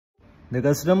The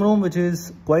custom ROM, which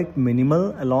is quite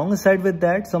minimal. Alongside with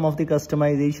that, some of the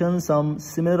customization, some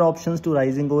similar options to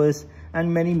RisingOS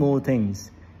and many more things.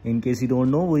 In case you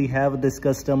don't know, we have this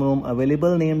custom ROM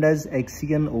available named as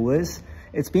Axion OS.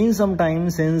 It's been some time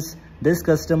since this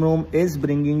custom ROM is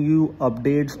bringing you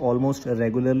updates almost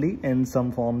regularly in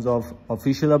some forms of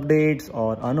official updates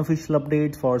or unofficial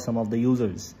updates for some of the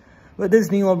users. With this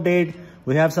new update,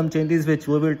 we have some changes which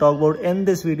we will talk about in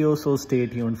this video, so stay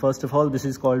tuned. First of all, this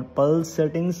is called Pulse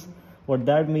settings. What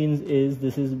that means is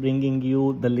this is bringing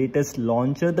you the latest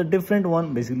launcher, the different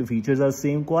one. Basically features are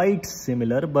same, quite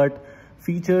similar, but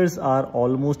features are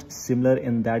almost similar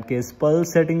in that case.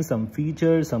 Pulse settings, some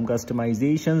features, some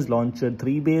customizations, launcher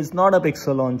 3 base, not a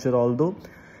pixel launcher although.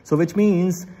 So which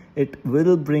means it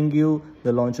will bring you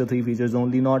the launcher 3 features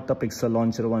only, not the pixel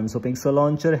launcher one. So pixel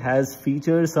launcher has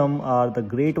features, some are the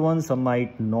great ones, some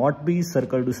might not be.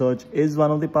 Circle to search is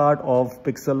one of the part of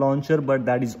pixel launcher, but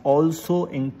that is also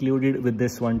included with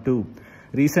this one too.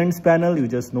 Recents panel, you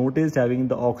just noticed having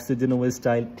the RisingOS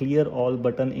style clear all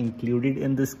button included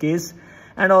in this case,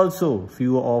 and also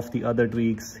few of the other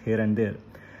tweaks here and there.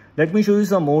 Let me show you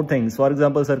some more things. For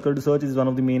example, circle to search is one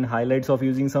of the main highlights of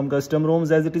using some custom ROMs,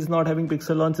 as it is not having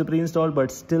pixel launcher pre-installed, but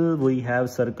still we have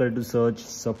circle to search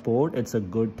support. It's a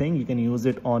good thing. You can use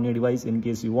it on your device in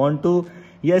case you want to.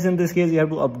 Yes, in this case you have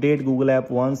to update Google app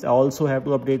once. Also have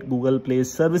to update Google Play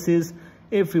services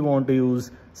if you want to use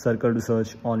circle to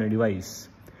search on your device.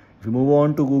 If we move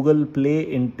on to Google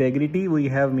Play integrity, we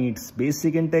have meets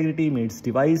basic integrity, meets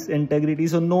device integrity,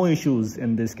 so no issues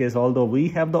in this case, although we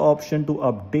have the option to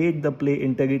update the Play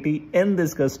integrity in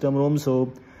this custom ROM,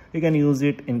 so you can use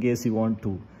it in case you want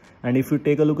to. And if you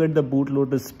take a look at the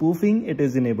bootloader spoofing, it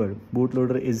is enabled.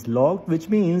 Bootloader is locked, which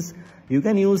means you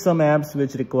can use some apps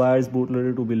which requires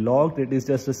bootloader to be locked. It is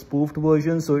just a spoofed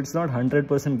version, so it's not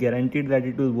 100% guaranteed that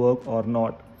it will work or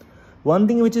not. One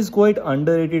thing which is quite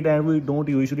underrated and we don't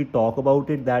usually talk about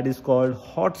it, that is called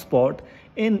hotspot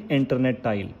in internet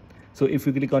tile. So if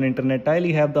you click on internet tile,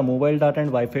 you have the mobile data and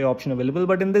Wi-Fi option available,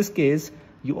 but in this case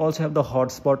you also have the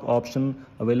hotspot option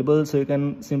available, so you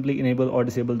can simply enable or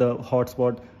disable the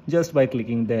hotspot just by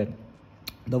clicking there.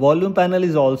 The volume panel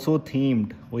is also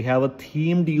themed. We have a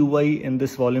themed UI in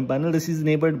this volume panel. This is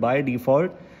enabled by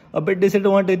default. A bit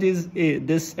disadvantage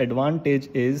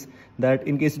is that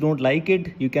in case you don't like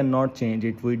it, you cannot change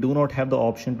it. We do not have the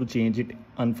option to change it,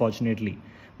 unfortunately.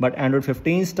 But Android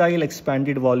 15 style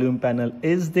expanded volume panel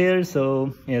is there.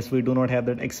 So yes, we do not have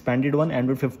that expanded one.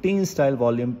 Android 15 style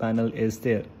volume panel is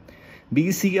there.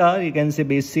 BCR, you can say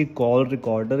basic call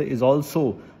recorder, is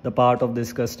also the part of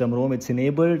this custom ROM. It's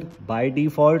enabled by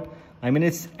default. I mean,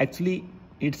 it's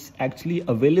actually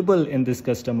available in this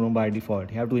custom ROM by default.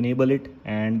 You have to enable it,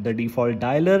 and the default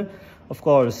dialer, of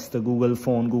course, the Google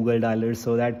phone, Google dialer,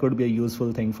 so that could be a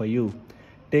useful thing for you.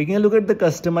 Taking a look at the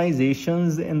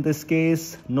customizations in this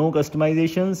case, no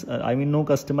customizations, no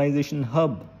customization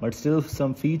hub, but still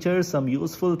some features, some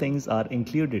useful things are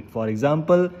included. For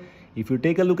example, if you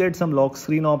take a look at some lock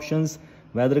screen options,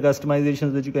 weather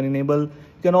customizations which you can enable,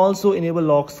 you can also enable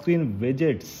lock screen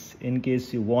widgets in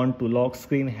case you want to. Lock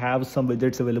screen have some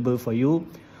widgets available for you.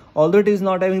 Although it is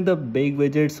not having the big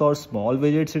widgets or small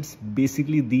widgets, it's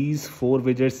basically these 4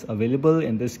 widgets available.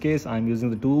 In this case, I'm using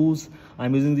these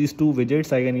 2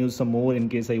 widgets. I can use some more in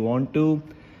case I want to.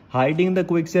 Hiding the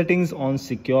quick settings on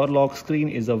secure lock screen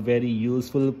is a very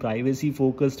useful privacy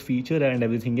focused feature, and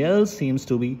everything else seems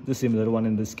to be the similar one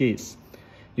in this case.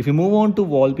 If you move on to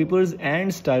wallpapers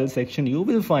and style section, you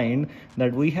will find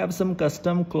that we have some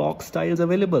custom clock styles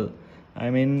available. I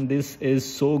mean, this is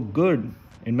so good.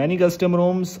 In many custom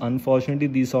ROMs, unfortunately,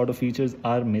 these sort of features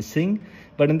are missing.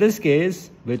 But in this case,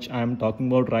 which I'm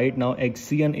talking about right now,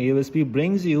 Axion AOSP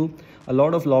brings you a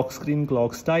lot of lock screen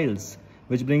clock styles,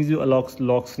 which brings you a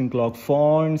lock screen clock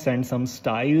fonts and some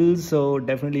styles. So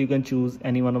definitely you can choose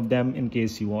any one of them in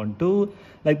case you want to.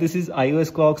 Like this is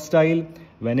iOS clock style.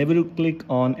 Whenever you click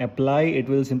on apply, it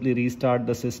will simply restart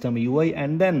the system UI,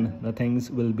 and then the things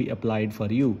will be applied for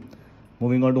you.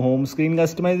 Moving on to home screen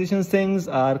customizations, things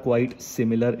are quite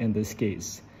similar in this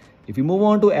case. If you move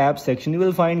on to apps section, you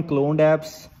will find cloned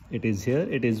apps. It is here.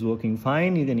 It is working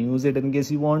fine. You can use it in case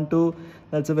you want to.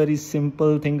 That's a very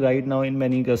simple thing right now in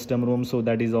many custom ROMs, so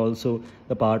that is also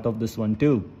the part of this one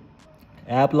too.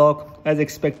 App lock, as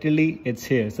expectedly, it's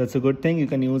here, so that's a good thing. You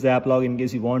can use app lock in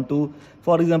case you want to.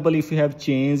 For example, if you have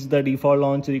changed the default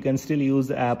launcher, you can still use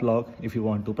the app lock if you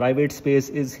want to. Private space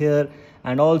is here,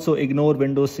 and also ignore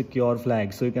Windows secure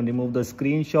flag, so you can remove the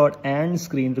screenshot and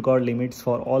screen record limits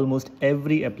for almost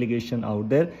every application out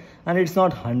there, and it's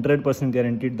not 100%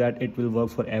 guaranteed that it will work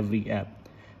for every app.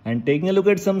 And taking a look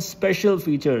at some special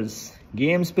features,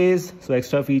 game space, so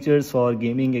extra features for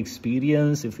gaming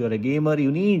experience. If you're a gamer,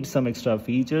 you need some extra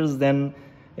features, then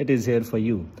it is here for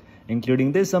you.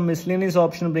 Including this, some miscellaneous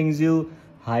option brings you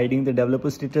hiding the developer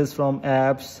status from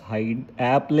apps, hide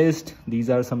app list.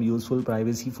 These are some useful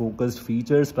privacy focused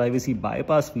features, privacy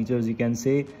bypass features you can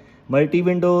say.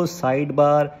 Multi-window,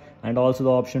 sidebar, and also the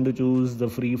option to choose the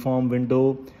freeform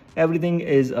window. Everything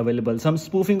is available. Some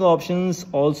spoofing options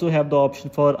also have the option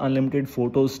for unlimited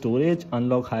photo storage,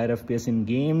 unlock higher FPS in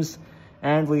games,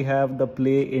 and we have the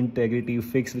play integrity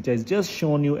fix, which I just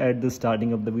shown you at the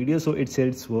starting of the video. So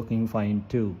it's working fine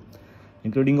too.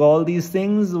 Including all these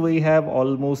things, we have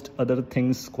almost other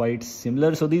things quite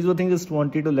similar. So these were things just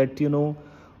wanted to let you know.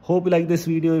 Hope you like this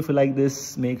video. If you like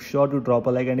this, make sure to drop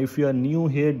a like, and if you are new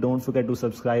here, don't forget to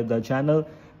subscribe the channel.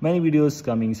 Many videos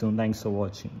coming soon. Thanks for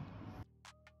watching.